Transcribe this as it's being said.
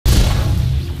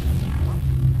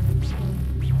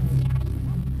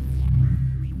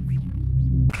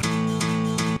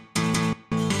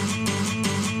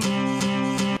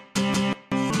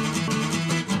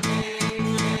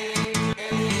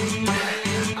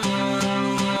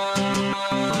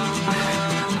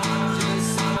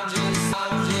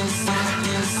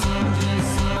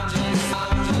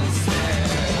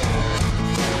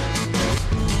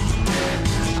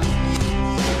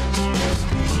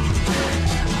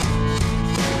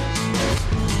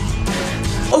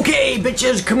Okay,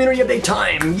 bitches, community update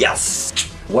time. Yes.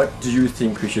 What do you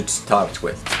think we should start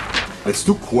with? Let's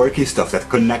do quirky stuff that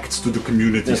connects to the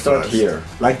community. Let's start first. here.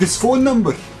 Like this phone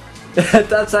number.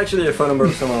 That's actually a phone number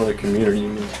of someone in the community, you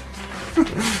mean?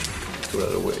 Throw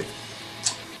that away.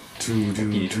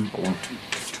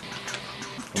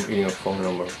 I'm eating a phone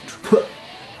number.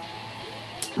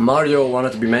 Mario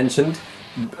wanted to be mentioned,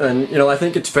 and you know, I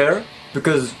think it's fair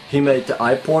because he made the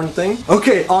iPorn thing.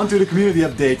 Okay, on to the community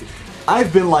update.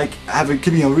 I've been like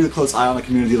keeping a really close eye on the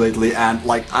community lately, and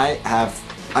like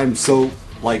I'm so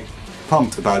like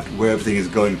pumped about where everything is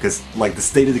going, because like the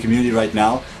state of the community right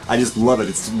now, I just love it.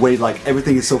 It's the way like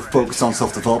everything is so focused on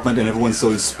self-development, and everyone's so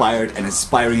inspired and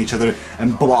inspiring each other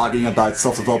and blogging about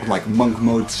self-development, like monk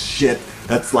mode shit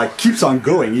that's like keeps on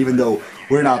going, even though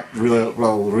we're not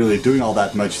really doing all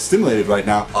that much stimulated right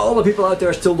now. All the people out there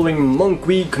are still doing monk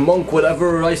week, monk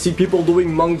whatever. I see people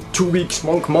doing monk 2 weeks,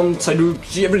 monk months. I do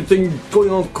see everything going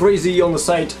on crazy on the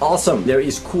site. Awesome. There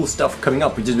is cool stuff coming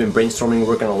up. We've just been brainstorming,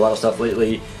 working on a lot of stuff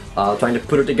lately, trying to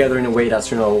put it together in a way that's,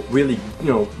 you know, really,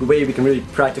 you know, the way we can really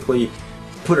practically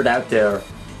put it out there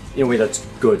in a way that's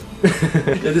good.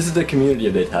 Yeah, this is the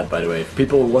community update hat, by the way.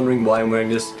 People wondering why I'm wearing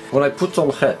this. When I put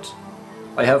on hat,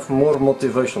 I have more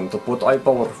motivation to put eye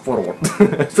power forward.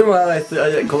 Somehow I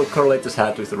correlate this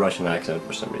hat with the Russian accent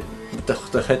for some reason. But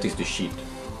the hat is the shit.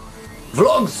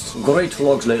 Vlogs! Great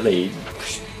vlogs lately.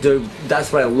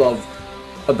 That's what I love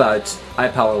about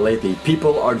iPower lately.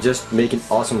 People are just making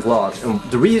awesome vlogs. And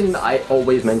the reason I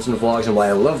always mention vlogs and why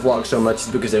I love vlogs so much is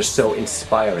because they're so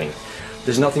inspiring.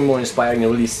 There's nothing more inspiring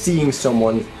than really seeing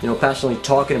someone, you know, passionately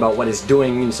talking about what he's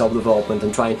doing in self-development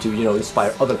and trying to, you know,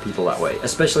 inspire other people that way.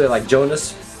 Especially like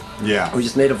Jonas, who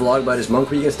just made a vlog about his monk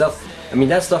week and stuff. I mean,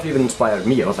 that stuff even inspired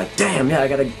me. I was like, damn, yeah, I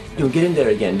gotta, you know, get in there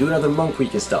again, do another monk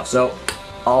week and stuff. So,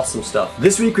 awesome stuff.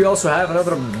 This week we also have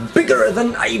another bigger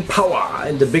than iPower,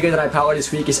 and the bigger than iPower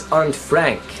this week is Arndt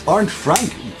Frank. Arndt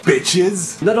Frank,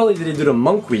 bitches! Not only did he do the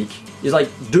monk week, he's like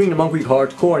doing the monk week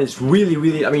hardcore, and it's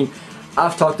really, I mean,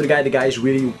 I've talked to the guy is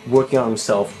really working on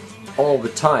himself all the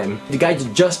time. The guy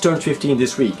just turned 15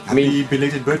 this week. I mean, happy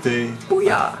belated birthday.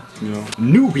 Booyah! You know.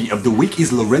 Newbie of the week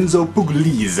is Lorenzo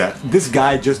Pugliese. This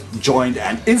guy just joined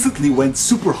and instantly went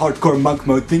super hardcore monk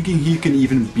mode, thinking he can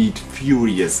even beat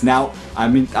Furious. Now, I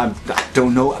mean, I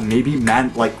don't know, maybe,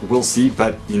 man, like, we'll see,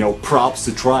 but, you know, props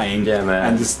to trying. Yeah,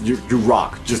 man. And just, you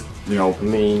rock, just, you know. I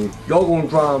mean, y'all gonna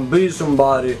try and beat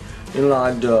somebody in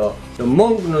like the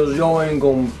monkness, y'all ain't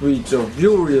gonna beat the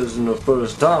Furious in the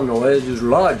first time, no, it's just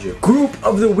logic. Group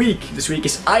of the week this week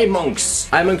is iMonks.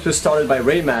 iMonks was started by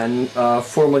Rayman,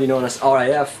 formerly known as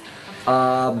RIF.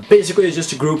 Basically it's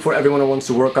just a group for everyone who wants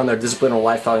to work on their discipline or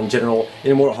lifestyle in general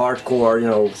in a more hardcore, you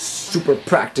know, super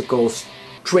practical,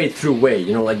 straight through way,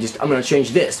 you know, like just, I'm gonna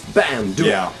change this, bam, do it.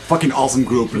 Yeah, fucking awesome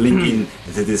group, link in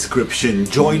the description,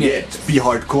 join it, be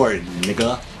hardcore,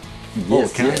 nigga.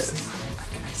 Yes, yes.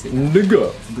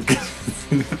 Nigga.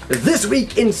 This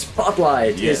week in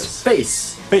Spotlight is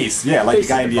Face. Face, yeah, like Face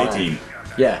the guy in the A-Team.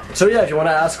 Yeah, so yeah, if you want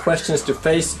to ask questions to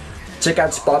Face, check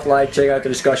out Spotlight, check out the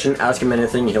discussion, ask him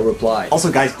anything, he'll reply.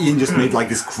 Also guys, Ian just made like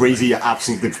this crazy,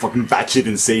 absolutely fucking batshit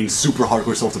insane, super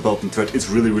hardcore self-development thread. It's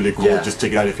really cool. Yeah. Just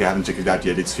check it out if you haven't checked it out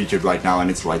yet. It's featured right now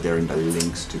and it's right there in the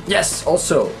links too. Yes,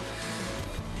 also,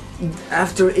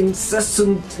 after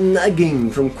incessant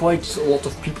nagging from quite a lot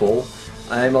of people,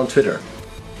 I'm on Twitter.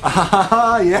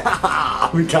 Yeah,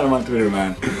 we got him on Twitter,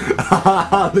 man.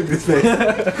 Look at his face.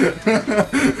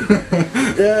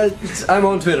 Yeah, I'm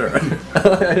on Twitter.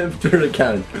 I have a Twitter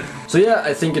account. So yeah,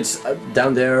 I think it's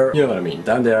down there. You know what I mean?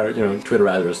 Down there, you know, Twitter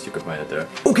address. You can find it there.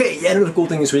 Okay, yeah. Another cool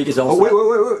thing this week is also.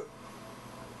 Oh wait.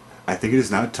 I think it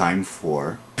is now time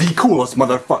for the coolest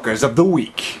motherfuckers of the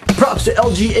week. Props to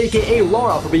LG aka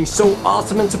Laura for being so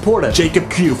awesome and supportive. Jacob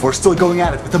Q for still going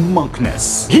at it with the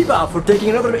monkness. Hiba for taking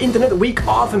another internet week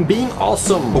off and being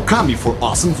awesome. Okami for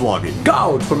awesome vlogging.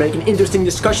 Gaud for making interesting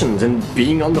discussions and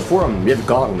being on the forum. We have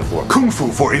God on the forum. Kung Fu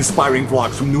for inspiring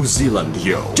vlogs from New Zealand,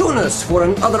 yo. Jonas for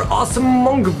another awesome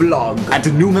monk blog. And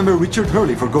the new member Richard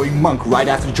Hurley for going monk right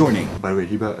after joining. By the way,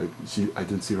 Hiba, I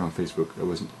didn't see her on Facebook. I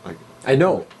wasn't like. I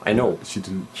know. She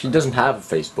didn't. She doesn't have a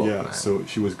Facebook. Yeah, man. so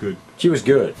she was good. She was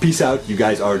good. Peace out, you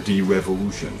guys are the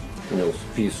revolution. You know,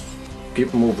 peace.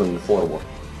 Keep moving forward.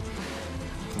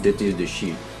 That is the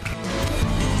shit.